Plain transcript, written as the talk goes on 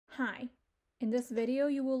Hi, in this video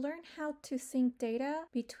you will learn how to sync data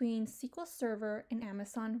between SQL Server and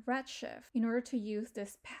Amazon Redshift. In order to use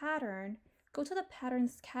this pattern, go to the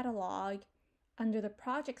Patterns catalog. Under the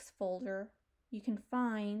Projects folder, you can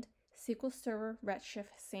find SQL Server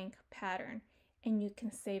Redshift sync pattern and you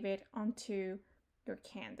can save it onto your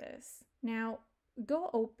canvas. Now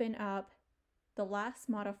go open up the last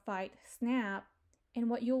modified snap, and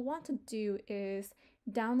what you'll want to do is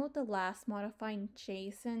download the last modified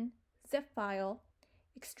JSON zip file,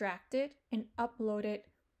 extract it, and upload it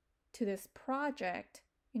to this project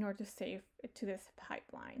in order to save it to this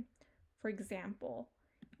pipeline. For example,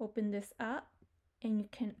 open this up and you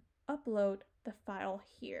can upload the file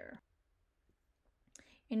here.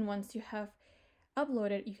 And once you have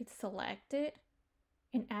uploaded, you can select it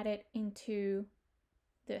and add it into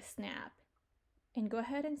the snap. And go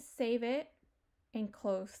ahead and save it and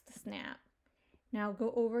close the snap. Now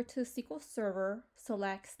go over to SQL Server,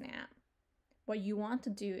 select snap. What you want to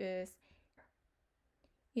do is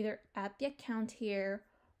either add the account here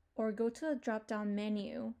or go to the drop-down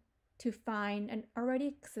menu to find an already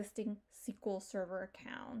existing SQL Server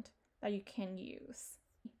account that you can use.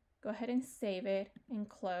 Go ahead and save it and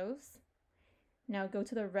close. Now go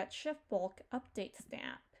to the Redshift bulk update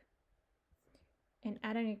snap and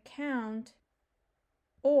add an account,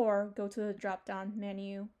 or go to the drop-down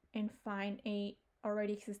menu and find a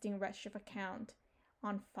already existing Redshift account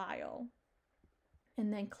on file,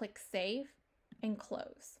 and then click save and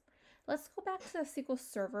close. Let's go back to the SQL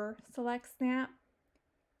Server select snap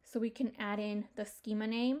so we can add in the schema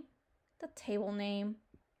name, the table name,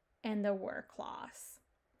 and the where clause.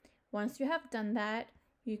 Once you have done that,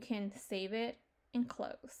 you can save it and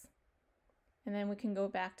close. And then we can go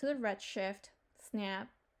back to the Redshift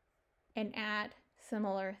snap and add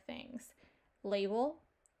similar things: label,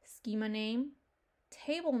 schema name,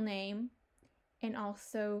 table name, and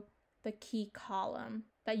also the key column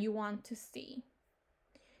that you want to see.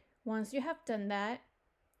 Once you have done that,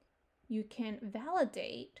 you can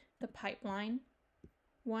validate the pipeline.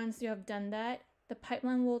 Once you have done that, the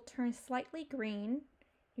pipeline will turn slightly green.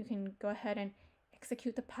 You can go ahead and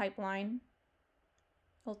execute the pipeline.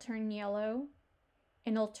 It'll turn yellow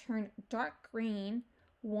and it'll turn dark green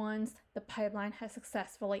once the pipeline has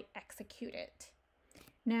successfully executed.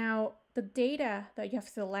 Now, the data that you have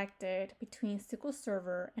selected between SQL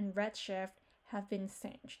Server and Redshift have been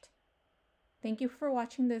synced. Thank you for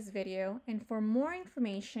watching this video, and for more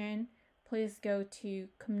information, please go to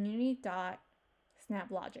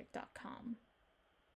community.snaplogic.com.